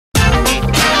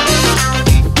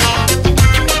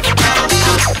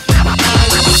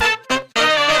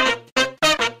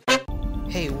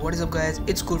What is up guys,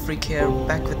 it's Cool Freak here,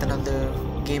 back with another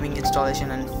gaming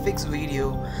installation and fix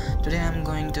video. Today I'm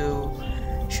going to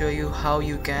show you how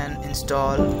you can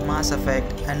install Mass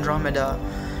Effect Andromeda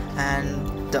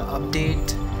and the update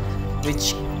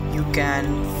which you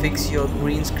can fix your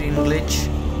green screen glitch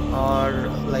or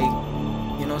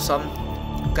some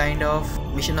kind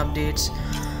of mission updates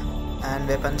and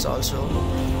weapons also.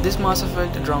 This Mass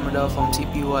Effect Andromeda from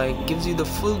CPUI gives you the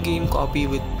full game copy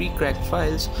with pre-cracked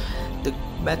files. The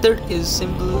method is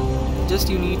simple, just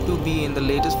you need to be in the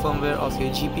latest firmware of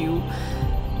your GPU.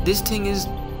 This thing is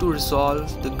to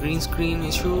resolve the green screen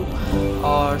issue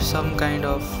or some kind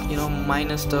of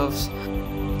minor stuffs.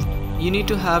 You need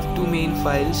to have two main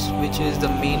files, which is the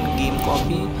main game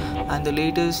copy and the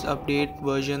latest update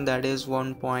version, that is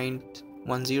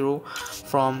 1.10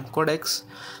 from Codex,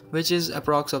 which is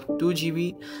approx of 2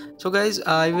 GB. So guys,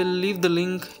 I will leave the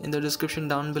link in the description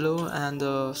down below and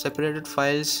the separated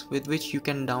files with which you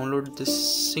can download the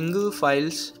single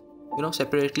files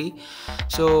separately.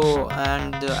 So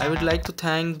I would like to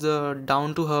thank the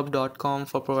down2hub.com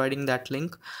for providing that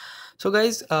link. So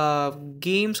guys,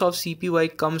 games of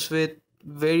CPY comes with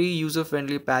very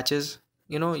user-friendly patches.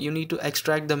 You need to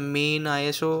extract the main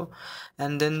ISO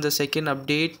and then the second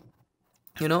update,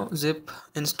 zip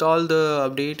install the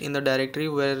update in the directory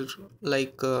where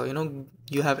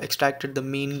you have extracted the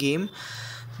main game.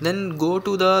 Then go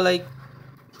to the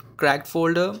cracked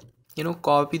folder,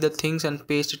 copy the things and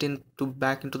paste it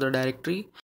back into the directory.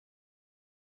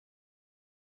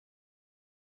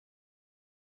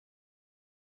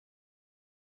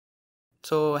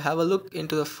 So have a look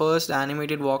into the first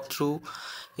animated walkthrough.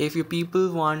 If you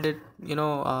people want it,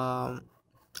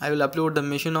 I will upload the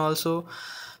mission also,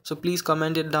 so please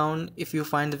comment it down if you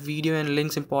find the video and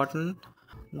links important.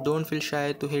 Don't feel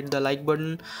shy to hit the like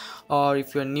button, or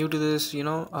if you are new to this,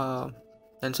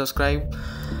 then subscribe.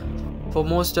 For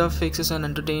more stuff, fixes and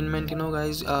entertainment,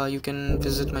 guys, you can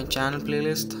visit my channel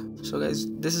playlist. So guys,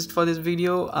 this is for this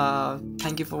video.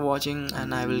 Thank you for watching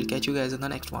and I will catch you guys in the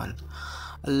next one.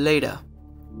 Later.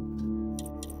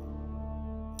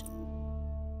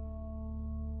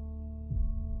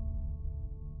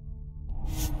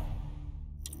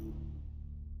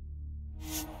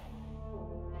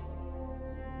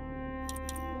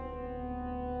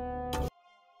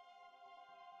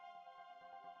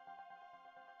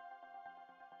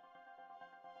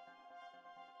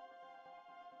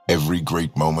 Every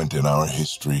great moment in our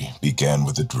history began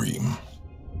with a dream.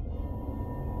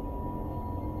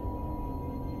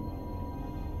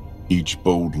 Each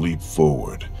bold leap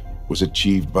forward was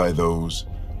achieved by those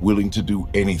willing to do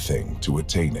anything to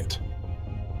attain it.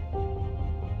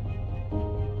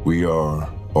 We are,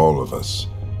 all of us,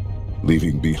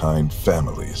 leaving behind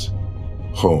families,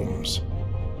 homes,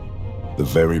 the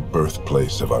very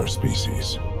birthplace of our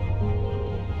species.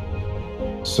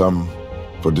 Some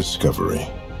for discovery,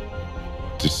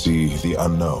 to see the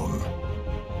unknown.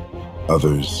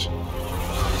 Others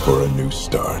for a new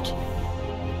start.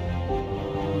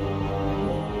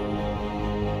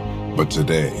 But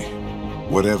today,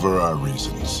 whatever our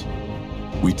reasons,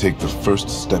 we take the first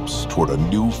steps toward a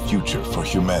new future for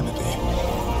humanity.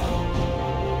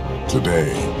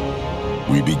 Today,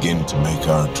 we begin to make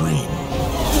our dream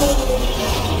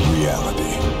reality.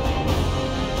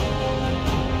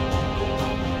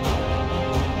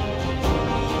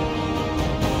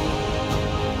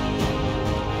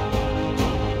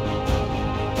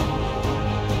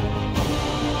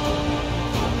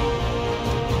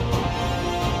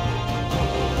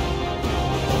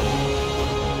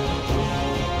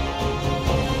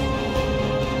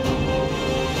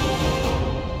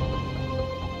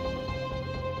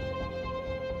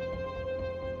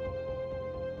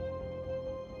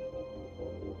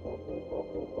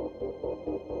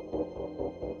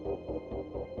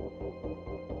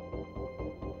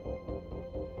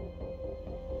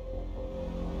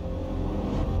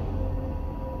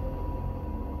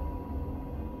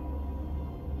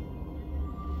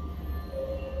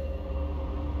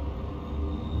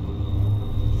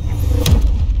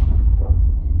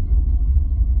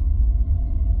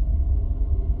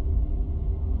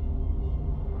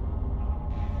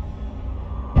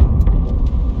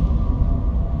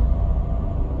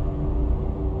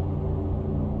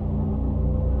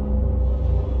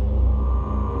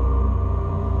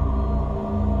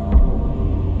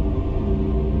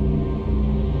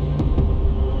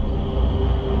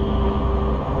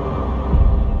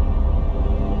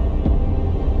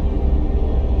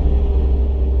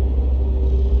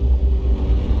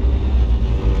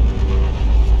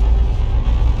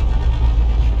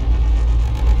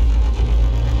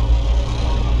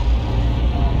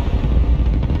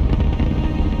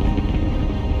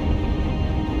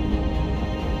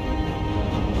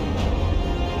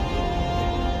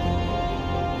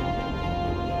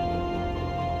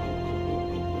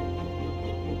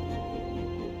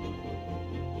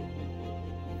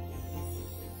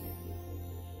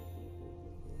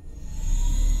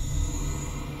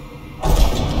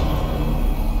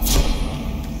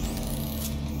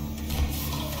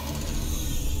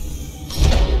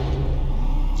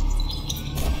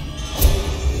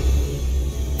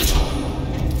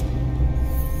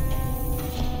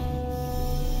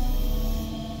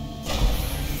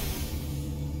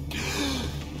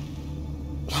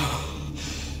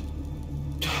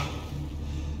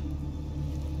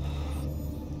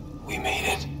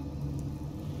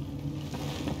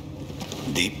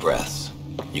 Deep breaths.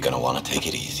 You're gonna want to take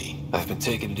it easy. I've been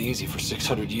taking it easy for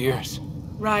 600 years.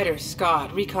 Ryder,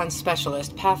 Scott, Recon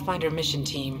Specialist, Pathfinder Mission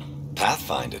Team.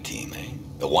 Pathfinder team, eh?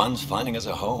 The ones finding us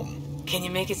a home. Can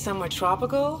you make it somewhere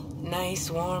tropical?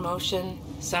 Nice, warm ocean,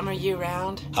 summer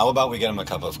year-round? How about we get him a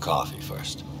cup of coffee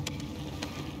first?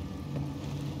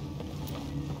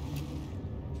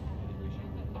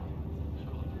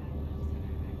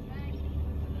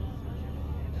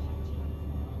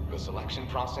 The selection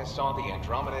process saw the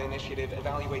Andromeda Initiative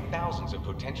evaluate thousands of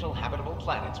potential habitable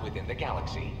planets within the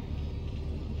galaxy.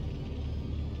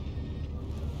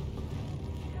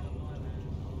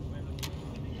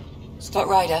 Scott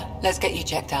Ryder, let's get you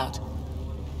checked out.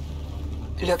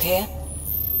 Look here.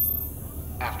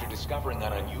 After discovering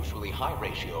an unusually high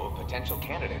ratio of potential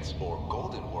candidates for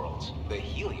golden worlds, the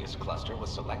Helios cluster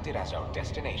was selected as our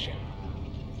destination.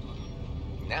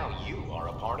 Now you are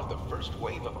a part of the first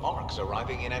wave of ARCs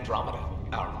arriving in Andromeda,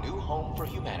 our new home for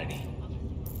humanity.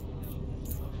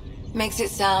 Makes it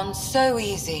sound so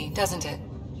easy, doesn't it?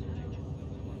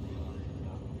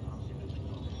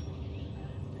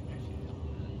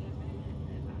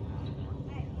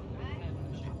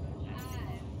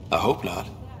 I hope not.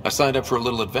 I signed up for a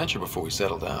little adventure before we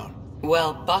settle down.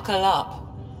 Well, buckle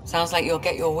up. Sounds like you'll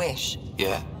get your wish.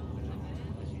 Yeah?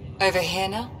 Over here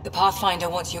now, the Pathfinder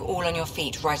wants you all on your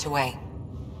feet right away.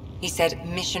 He said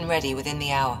mission ready within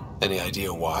the hour. Any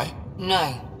idea why?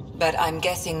 No, but I'm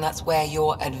guessing that's where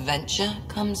your adventure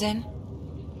comes in.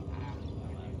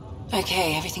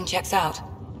 Okay, everything checks out.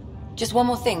 Just one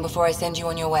more thing before I send you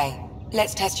on your way.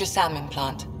 Let's test your SAM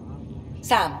implant.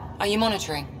 Sam, are you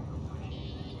monitoring?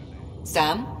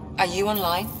 Sam, are you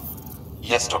online?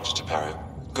 Yes, Dr. Taparo.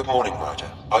 Good morning,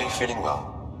 Ryder. Are you feeling well?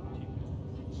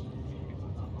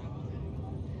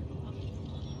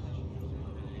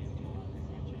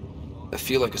 I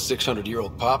feel like a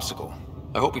 600-year-old popsicle.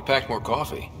 I hope we packed more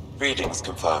coffee. Readings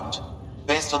confirmed.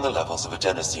 Based on the levels of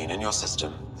adenosine in your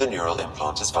system, the neural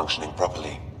implant is functioning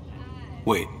properly.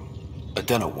 Wait,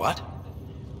 adeno what?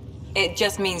 It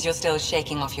just means you're still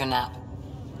shaking off your nap.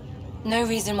 No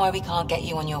reason why we can't get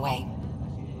you on your way.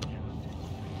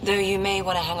 Though you may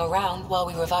want to hang around while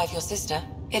we revive your sister,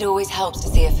 it always helps to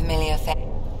see a familiar face.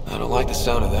 I don't like the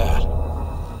sound of that.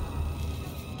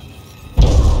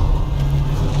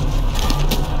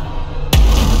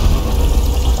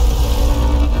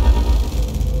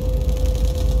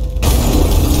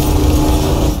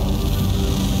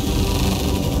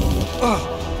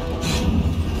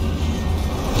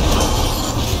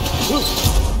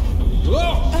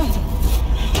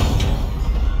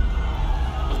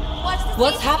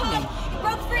 What's happening?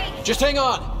 Broke free! Just hang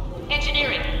on!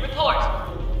 Engineering, report!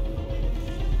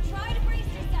 Try to brace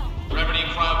yourself! Gravity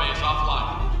cryobase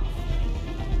offline.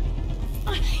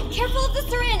 Careful of the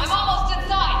syringe! I'm almost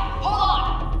inside! Hold on!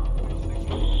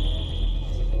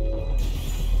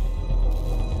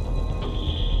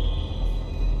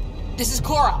 This is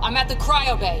Cora. I'm at the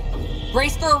cryo bay.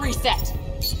 Brace for a reset.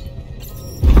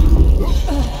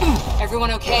 Everyone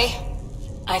okay?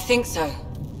 I think so.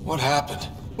 What happened?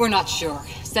 We're not sure.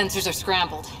 Sensors are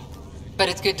scrambled. But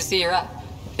it's good to see you're up.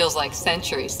 Feels like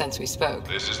centuries since we spoke.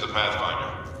 This is the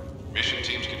Pathfinder. Mission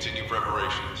teams continue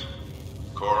preparations.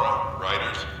 Cora,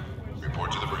 Riders,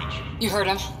 report to the breach. You heard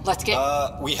him. Let's get...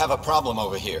 We have a problem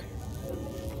over here.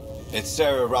 It's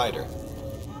Sarah Ryder.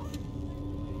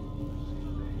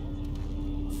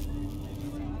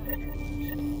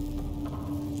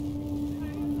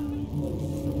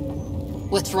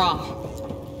 What's wrong?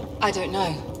 I don't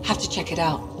know. Have to check it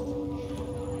out.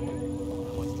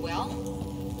 Well,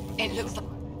 it looks like...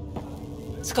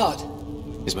 Scott,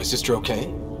 Is my sister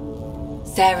okay?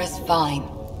 Sarah's fine.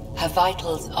 Her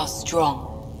vitals are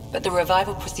strong, but the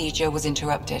revival procedure was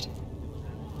interrupted.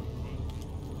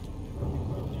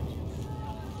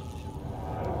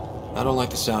 I don't like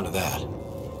the sound of that.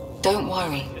 Don't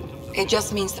worry. It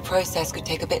just means the process could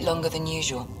take a bit longer than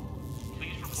usual.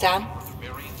 Sam?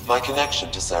 My connection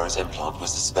to Sarah's implant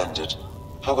was suspended.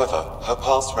 However, her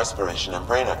pulse, respiration, and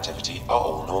brain activity are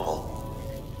all normal.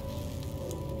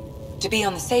 To be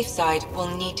on the safe side, we'll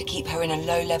need to keep her in a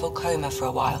low-level coma for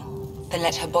a while, then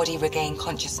let her body regain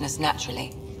consciousness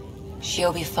naturally.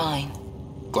 She'll be fine.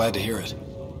 Glad to hear it.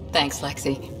 Thanks,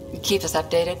 Lexi. Keep us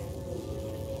updated.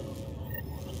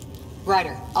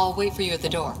 Ryder, I'll wait for you at the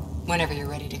door, whenever you're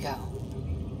ready to go.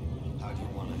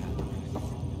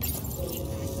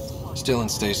 Still in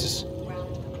stasis.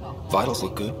 Vitals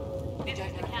look good. This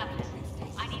is the captain.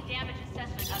 I need damage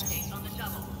assessment updates on the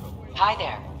shuttle. Hi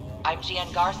there. I'm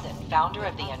Gian Garson, founder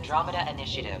of the Andromeda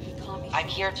Initiative. I'm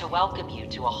here to welcome you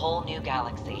to a whole new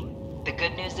galaxy. The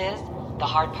good news is, the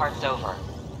hard part's over.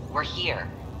 We're here.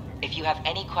 If you have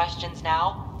any questions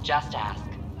now, just ask.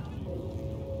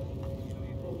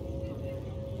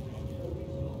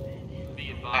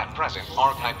 At present,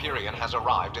 Ark Hyperion has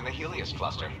arrived in the Helios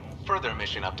cluster. Further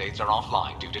mission updates are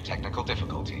offline due to technical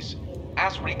difficulties.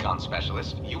 As recon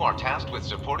specialist, you are tasked with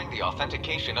supporting the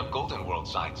authentication of Golden World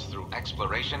sites through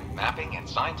exploration, mapping, and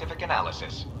scientific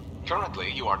analysis.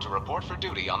 Currently, you are to report for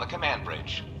duty on the command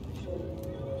bridge.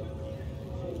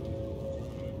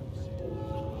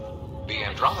 The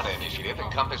Andromeda Initiative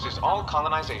encompasses all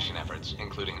colonization efforts,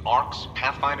 including Arks,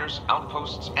 Pathfinders,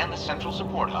 outposts, and the central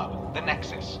support hub, the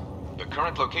Nexus. The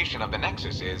current location of the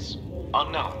Nexus is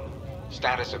unknown.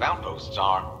 Status of outposts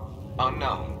are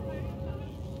unknown.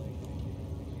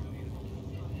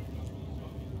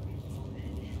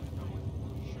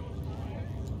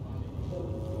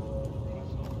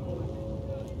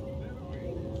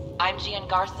 I'm Gian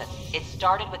Garson. It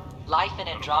started with life in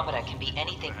Andromeda can be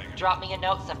anything. Drop me a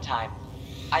note sometime.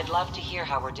 I'd love to hear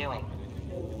how we're doing.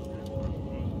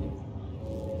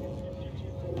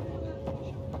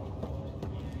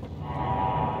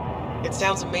 It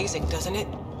sounds amazing, doesn't it?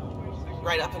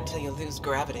 Right up until you lose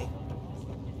gravity.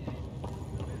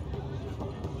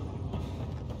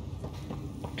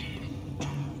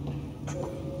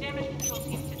 Damage control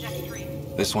team to Deck 3.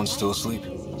 This one's still asleep.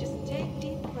 Just take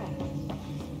deep breaths.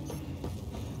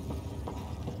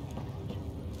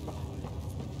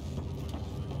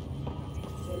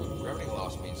 Gravity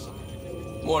loss means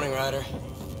something. Morning, Ryder.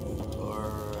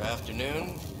 Or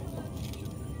afternoon.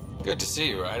 Good to see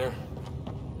you, Ryder.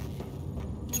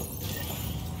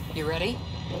 You ready?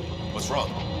 What's wrong?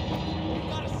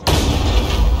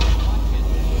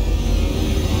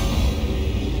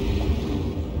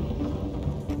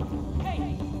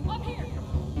 Hey, up here!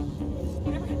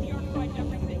 Whatever hit the Ark right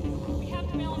everything. We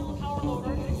have to balance the power load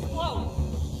or it explodes.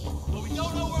 But we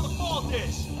don't know where the fault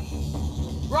is.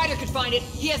 Ryder could find it.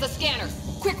 He has a scanner.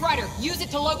 Quick, Ryder, use it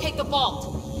to locate the vault.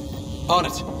 On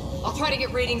it. I'll try to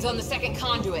get readings on the second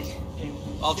conduit.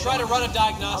 I'll try to run a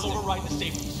diagnostic. I'll override the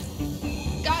safeties.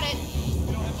 Got it.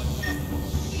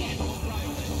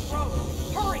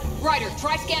 Hurry! Ryder,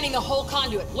 try scanning the whole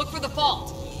conduit. Look for the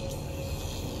fault.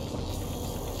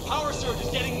 Power surge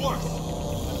is getting worse.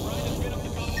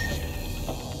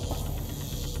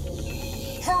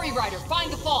 Hurry, Ryder,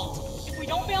 find the fault. If we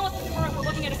don't balance the current, we're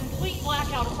looking at a complete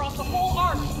blackout across the whole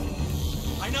Ark.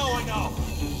 I know.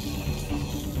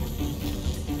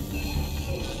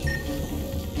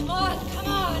 Come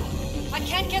on! I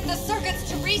can't get the circuits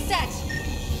to reset!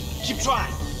 Keep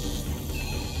trying.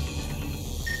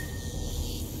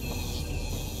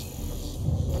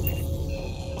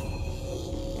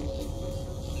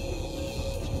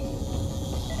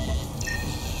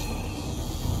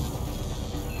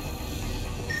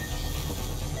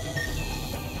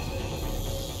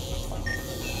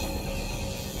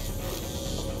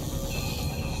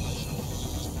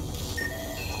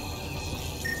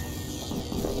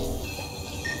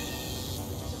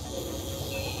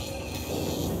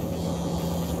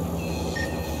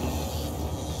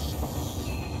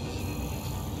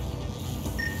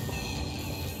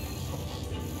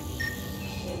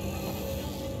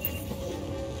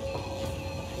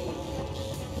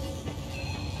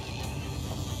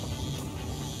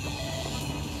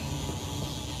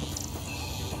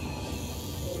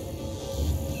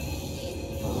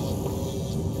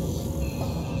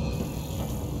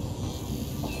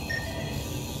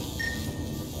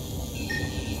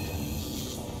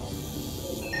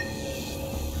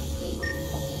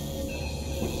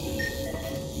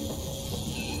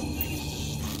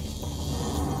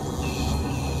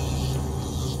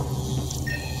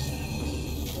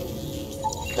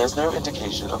 There's no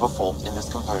indication of a fault in this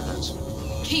component.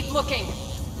 Keep looking.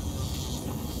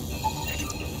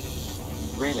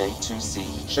 Relay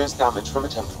 2C shows damage from a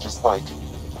temperature spike.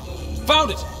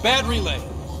 Found it! Bad relay.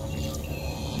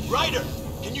 Ryder,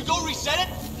 can you go reset it?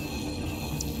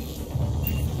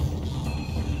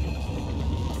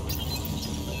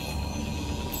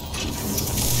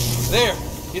 There!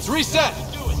 It's reset!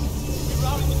 Do it!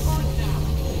 Rerouting the current now.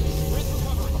 Grid's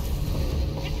recovering.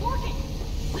 It's working!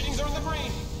 Readings are in the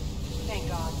green. Thank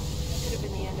God. That could have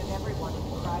been the end of everyone in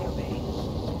the cryo bay.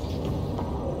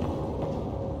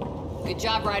 Good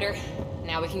job, Ryder.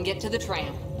 Now we can get to the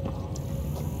tram.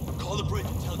 Call the bridge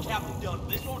and tell Captain Dunn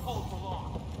this won't hold for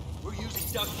long. We're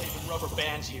using duct tape and rubber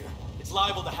bands here. It's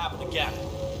liable to happen again.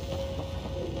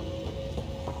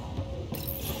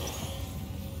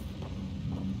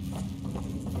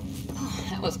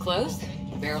 That was close.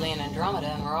 Barely in Andromeda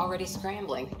and we're already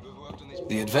scrambling.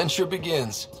 The adventure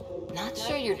begins. Not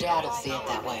sure your dad will see it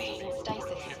that way.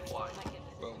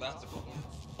 Well, that's a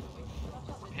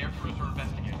prepare crews are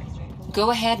investigating.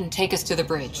 Go ahead and take us to the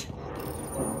bridge.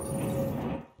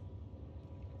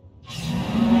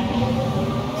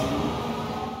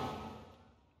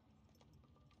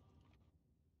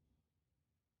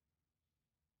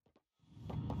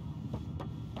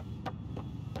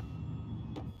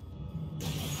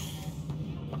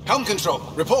 Helm control,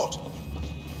 report!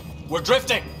 We're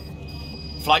drifting!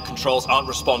 Flight controls aren't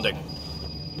responding.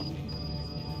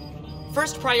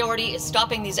 First priority is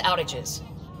stopping these outages.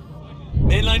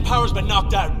 Mainline power's been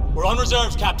knocked out. We're on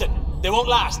reserves, Captain. They won't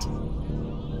last.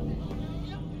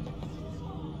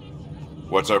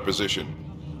 What's our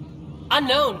position?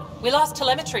 Unknown. We lost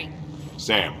telemetry.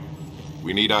 Sam,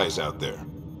 we need eyes out there.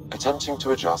 Attempting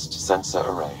to adjust sensor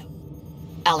array.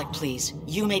 Alec, please.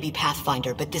 You may be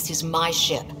Pathfinder, but this is my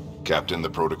ship. Captain, the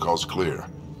protocol's clear.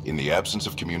 In the absence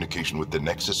of communication with the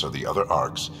Nexus or the other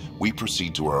arcs, we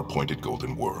proceed to our appointed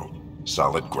Golden World.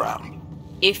 Solid ground.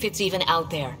 If it's even out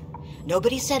there.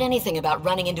 Nobody said anything about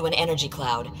running into an energy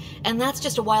cloud, and that's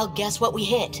just a wild guess what we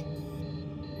hit.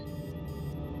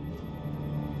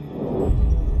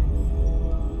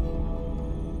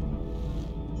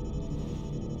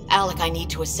 Alec, I need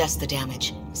to assess the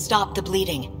damage. Stop the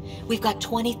bleeding. We've got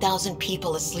 20,000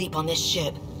 people asleep on this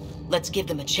ship. Let's give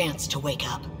them a chance to wake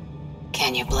up.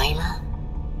 Can you blame her?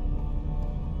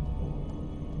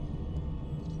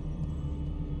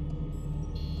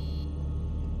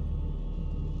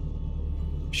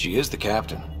 She is the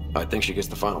captain. I think she gets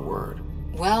the final word.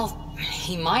 Well,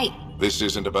 he might. This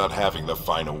isn't about having the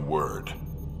final word.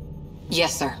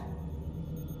 Yes, sir.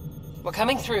 We're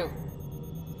coming through.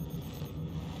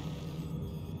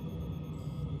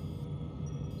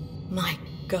 My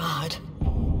God.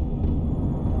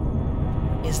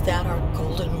 Is that our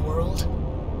Golden World?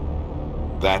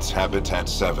 That's Habitat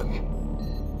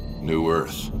 7. New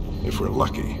Earth, if we're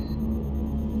lucky.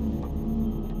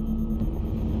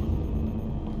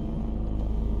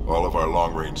 All of our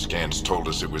long-range scans told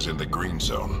us it was in the green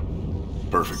zone.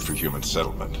 Perfect for human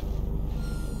settlement.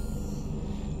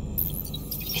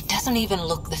 It doesn't even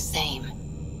look the same.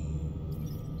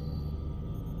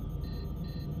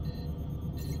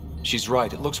 She's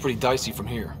right. It looks pretty dicey from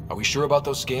here. Are we sure about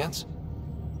those scans?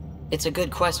 It's a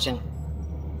good question.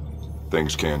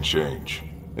 Things can change.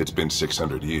 It's been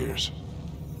 600 years.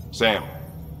 Sam.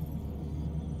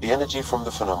 The energy from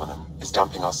the phenomenon is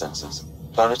damping our sensors.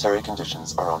 Planetary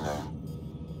conditions are unknown.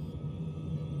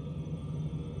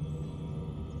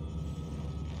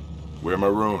 We're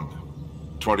marooned.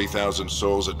 20,000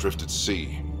 souls adrift at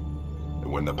sea. And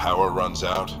when the power runs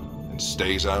out, and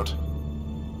stays out,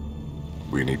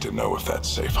 we need to know if that's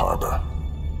safe harbor.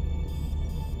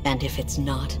 And if it's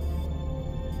not?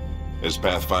 As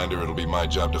Pathfinder, it'll be my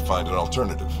job to find an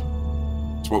alternative.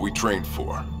 It's what we trained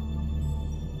for.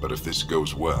 But if this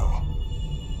goes well,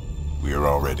 we're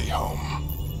already home.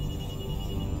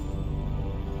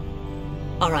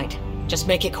 All right, just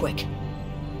make it quick.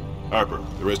 Harper,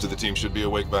 the rest of the team should be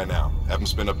awake by now. Have them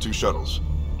spin up 2 shuttles.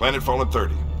 Planet Fallen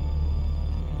 30.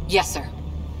 Yes, sir.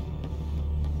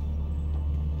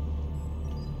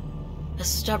 A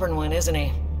stubborn one, isn't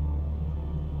he?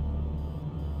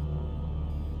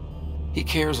 He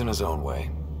cares in his own way.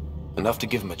 Enough to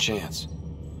give him a chance.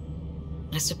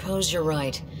 I suppose you're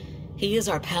right. He is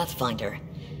our Pathfinder.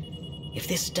 If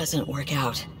this doesn't work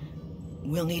out,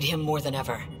 we'll need him more than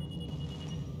ever.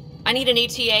 I need an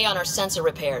ETA on our sensor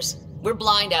repairs. We're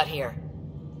blind out here.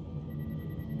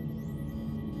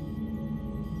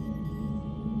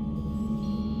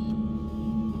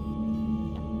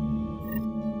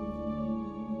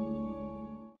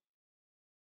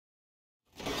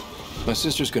 My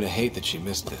sister's gonna hate that she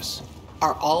missed this.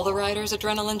 Are all the riders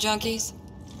adrenaline junkies?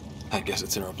 I guess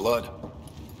it's in her blood.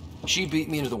 She beat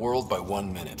me into the world by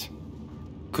 1 minute.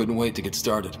 Couldn't wait to get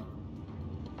started.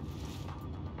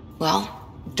 Well,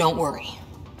 don't worry.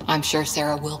 I'm sure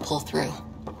Sarah will pull through.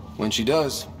 When she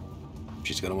does,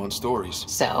 she's gonna want stories.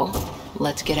 So,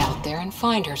 let's get out there and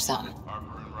find her some.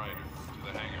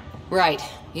 Right.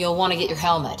 You'll want to get your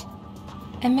helmet.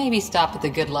 And maybe stop at the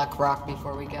Good Luck Rock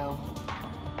before we go.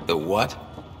 The what?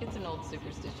 It's an old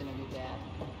superstition of your dad.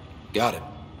 Got it.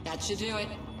 That should do it.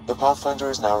 The Pathfinder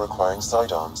is now requiring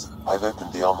sidearms. I've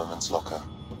opened the armaments locker.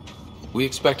 We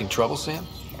expecting trouble, Sam?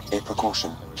 A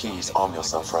precaution. Please arm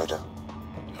yourself, Ryder.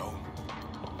 No.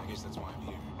 I guess that's why I'm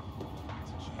here.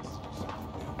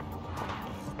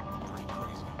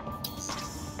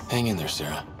 Hang in there,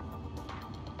 Sarah.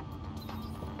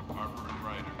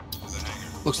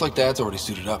 Looks like Dad's already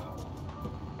suited up.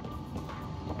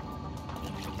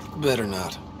 Better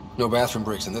not. No bathroom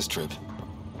breaks in this trip.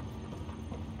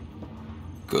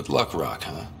 Good luck, Rock,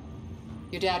 huh?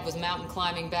 Your dad was mountain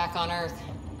climbing back on Earth.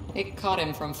 It caught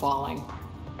him from falling.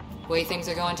 Way things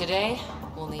are going today,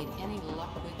 we'll need any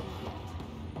luck we can get.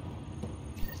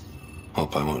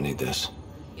 Hope I won't need this.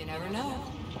 You never know.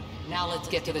 Now let's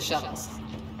get to the shuttles.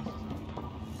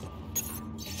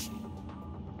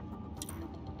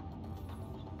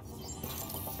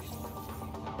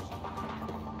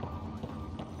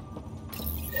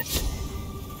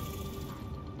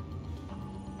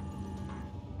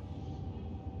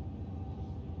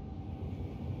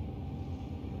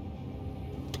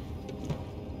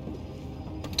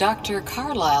 Dr.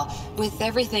 Carlyle, with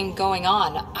everything going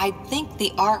on, I think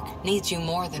the Ark needs you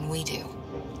more than we do.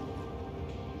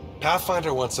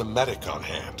 Pathfinder wants a medic on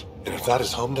hand, and if that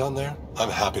is home down there,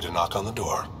 I'm happy to knock on the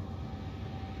door.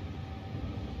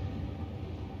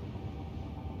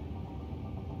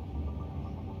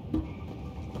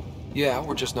 Yeah,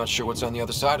 we're just not sure what's on the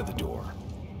other side of the door.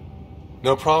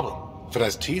 No problem. If it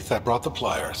has teeth, I brought the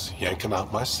pliers. Yank them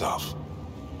out myself.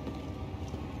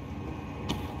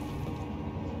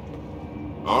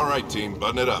 All right, team,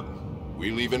 button it up.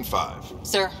 We leave in 5.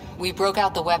 Sir, we broke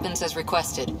out the weapons as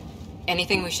requested.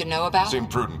 Anything we should know about? Seemed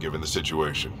prudent given the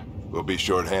situation. We'll be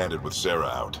short-handed with Sarah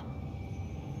out.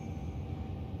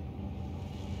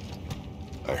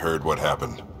 I heard what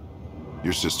happened.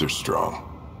 Your sister's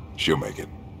strong. She'll make it.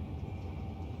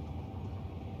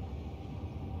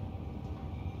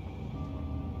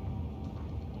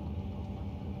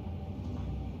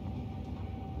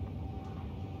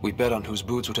 We bet on whose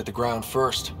boots would hit the ground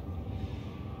first.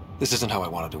 This isn't how I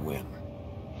wanted to win.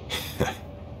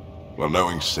 Well,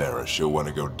 knowing Sarah, she'll want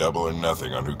to go double or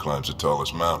nothing on who climbs the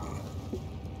tallest mountain.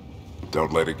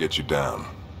 Don't let it get you down.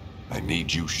 I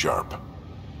need you sharp.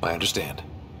 I understand.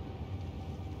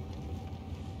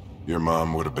 Your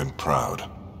mom would have been proud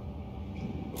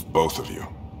of both of you.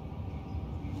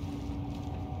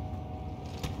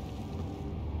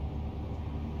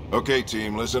 Okay,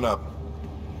 team, listen up.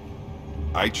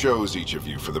 I chose each of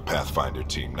you for the Pathfinder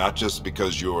team, not just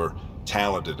because you're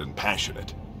talented and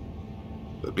passionate,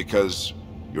 but because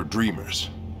you're dreamers,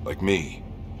 like me.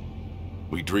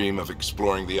 We dream of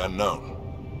exploring the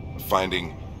unknown, of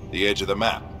finding the edge of the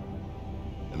map,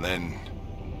 and then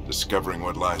discovering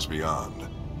what lies beyond.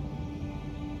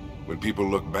 When people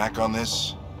look back on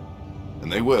this,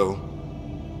 and they will,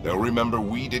 they'll remember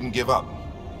we didn't give up,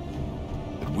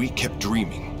 that we kept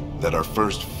dreaming. That our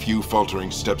first few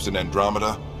faltering steps in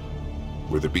Andromeda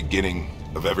were the beginning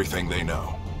of everything they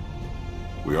know.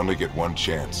 We only get one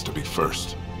chance to be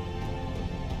first.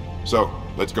 So,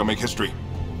 let's go make history.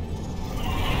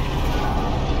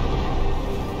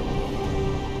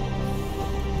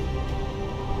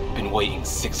 Been waiting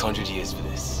 600 years for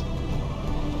this.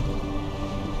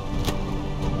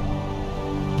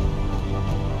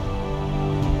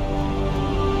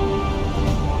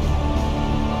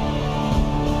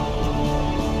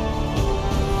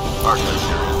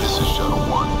 This is Shuttle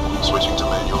 1, switching to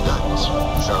manual guidance.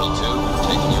 Shuttle 2,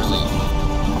 taking your lead.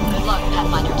 Good luck,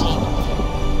 Pathfinder team.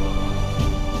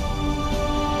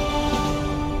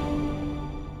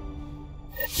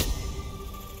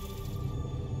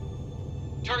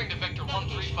 Turning to Vector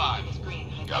 135.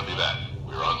 Copy that.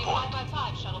 We're on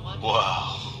point.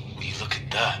 Wow, will you look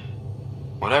at that?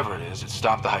 Whatever it is, it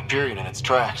stopped the Hyperion in its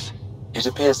tracks. It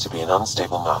appears to be an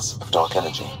unstable mass of dark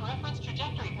energy.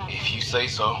 If you say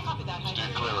so. Steer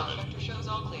clear of it.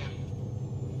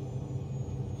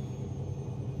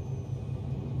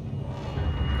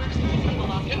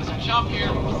 Getting some chop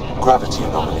here. Gravity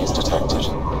anomalies detected. See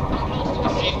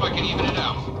if I can even it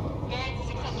out.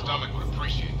 Stomach would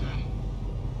appreciate that.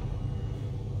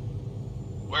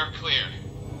 We're clear.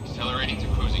 Accelerating to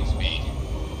cruising speed.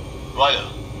 Ryder,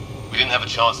 we didn't have a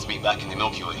chance to meet back in the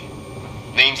Milky Way.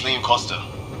 Name's Liam Costa,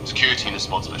 security and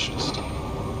response specialist.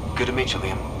 Good to meet you,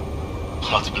 Liam.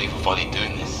 Hard to believe we're finally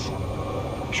doing this.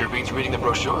 Sure beats reading the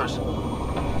brochures.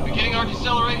 Beginning our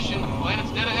deceleration.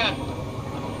 Planet's dead ahead.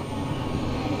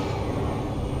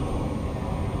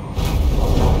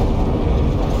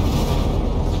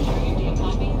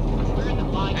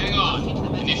 Hang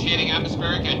on. Initiating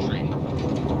atmospheric entry.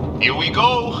 Here we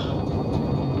go!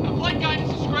 The flight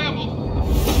guidance is scrambled.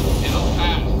 It'll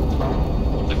pass.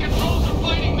 The controls are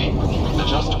fighting me.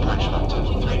 Adjust approach vector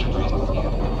 3 degrees.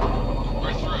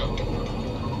 We're through.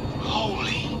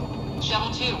 Holy.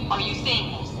 Shuttle 2, are you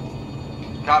seeing this?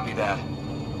 Copy that.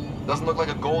 Doesn't look like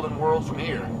a golden world from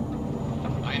here.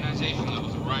 Ionization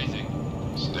levels are rising.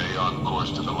 Stay on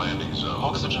course to the landing zone.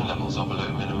 Oxygen levels are below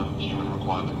minimum human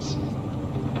requirements.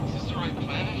 Is this the right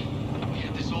planet? We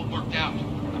had this all worked out.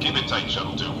 Keep it tight,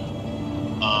 Shuttle 2.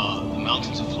 The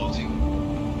mountains are floating.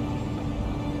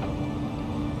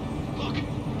 Look,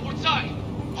 port side.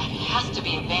 That has to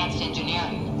be advanced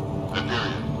engineering.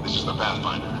 Hyperion, this is the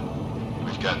Pathfinder.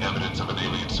 We've got evidence of an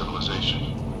alien civilization.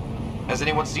 Has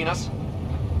anyone seen us?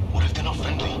 What if they're not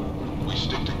friendly? We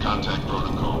stick to contact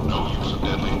protocol. No use of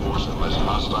deadly force unless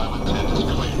hostile intent is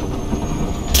clear.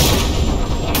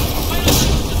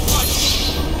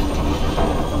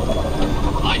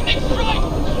 Lightning strike!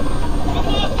 We've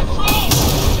lost control!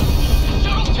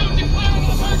 Shuttle 2 declaring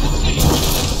an emergency!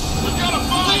 We've got a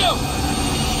fire!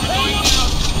 Leo!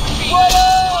 Going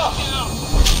down!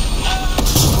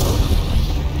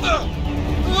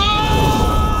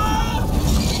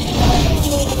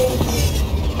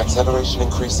 Acceleration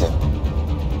increasing.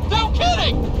 No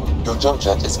kidding! Your jump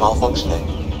jet is malfunctioning.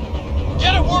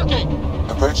 Get it working!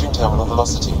 Approaching terminal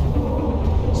velocity.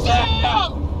 Sam!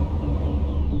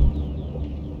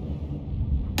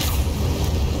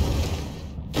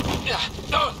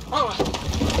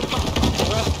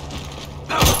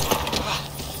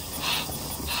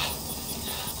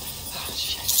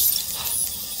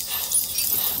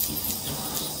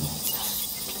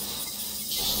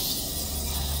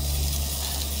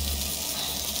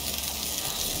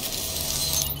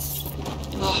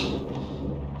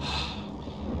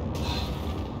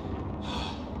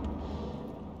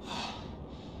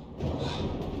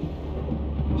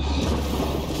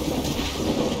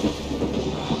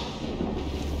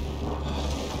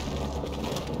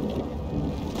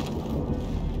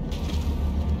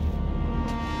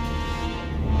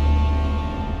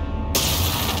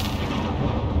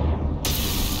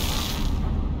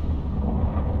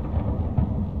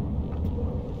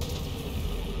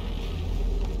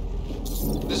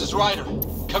 This is Ryder.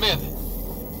 Come in.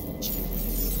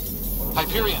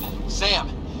 Hyperion, Sam,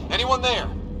 anyone there?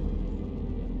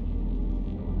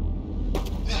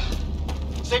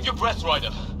 Save your breath,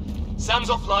 Ryder. Sam's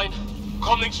offline.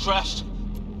 Comlink's trashed.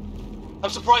 I'm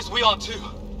surprised we aren't too.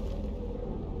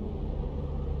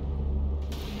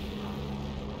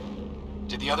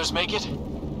 Did the others make it?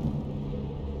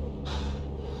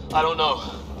 I don't know.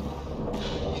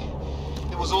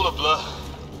 It was all a blur.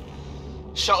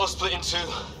 Shuttle split in two.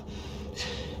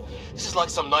 This is like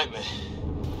some nightmare.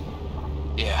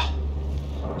 Yeah.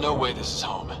 No way this is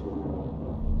home.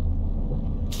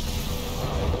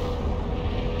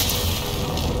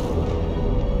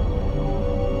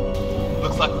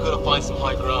 Looks like we've got to find some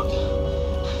high ground.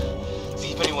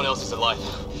 See if anyone else is alive.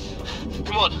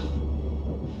 Come on.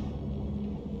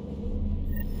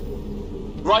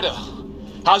 Ryder,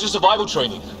 how's your survival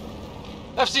training?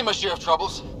 I've seen my share of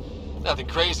troubles. Nothing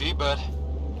crazy, but...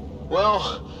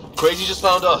 Well, crazy just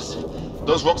found us.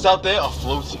 Those rocks out there are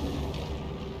floating.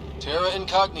 Terra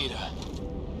Incognita.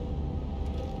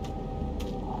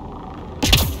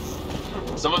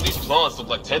 Some of these plants look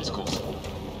like tentacles.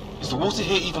 Is the water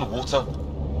here even water?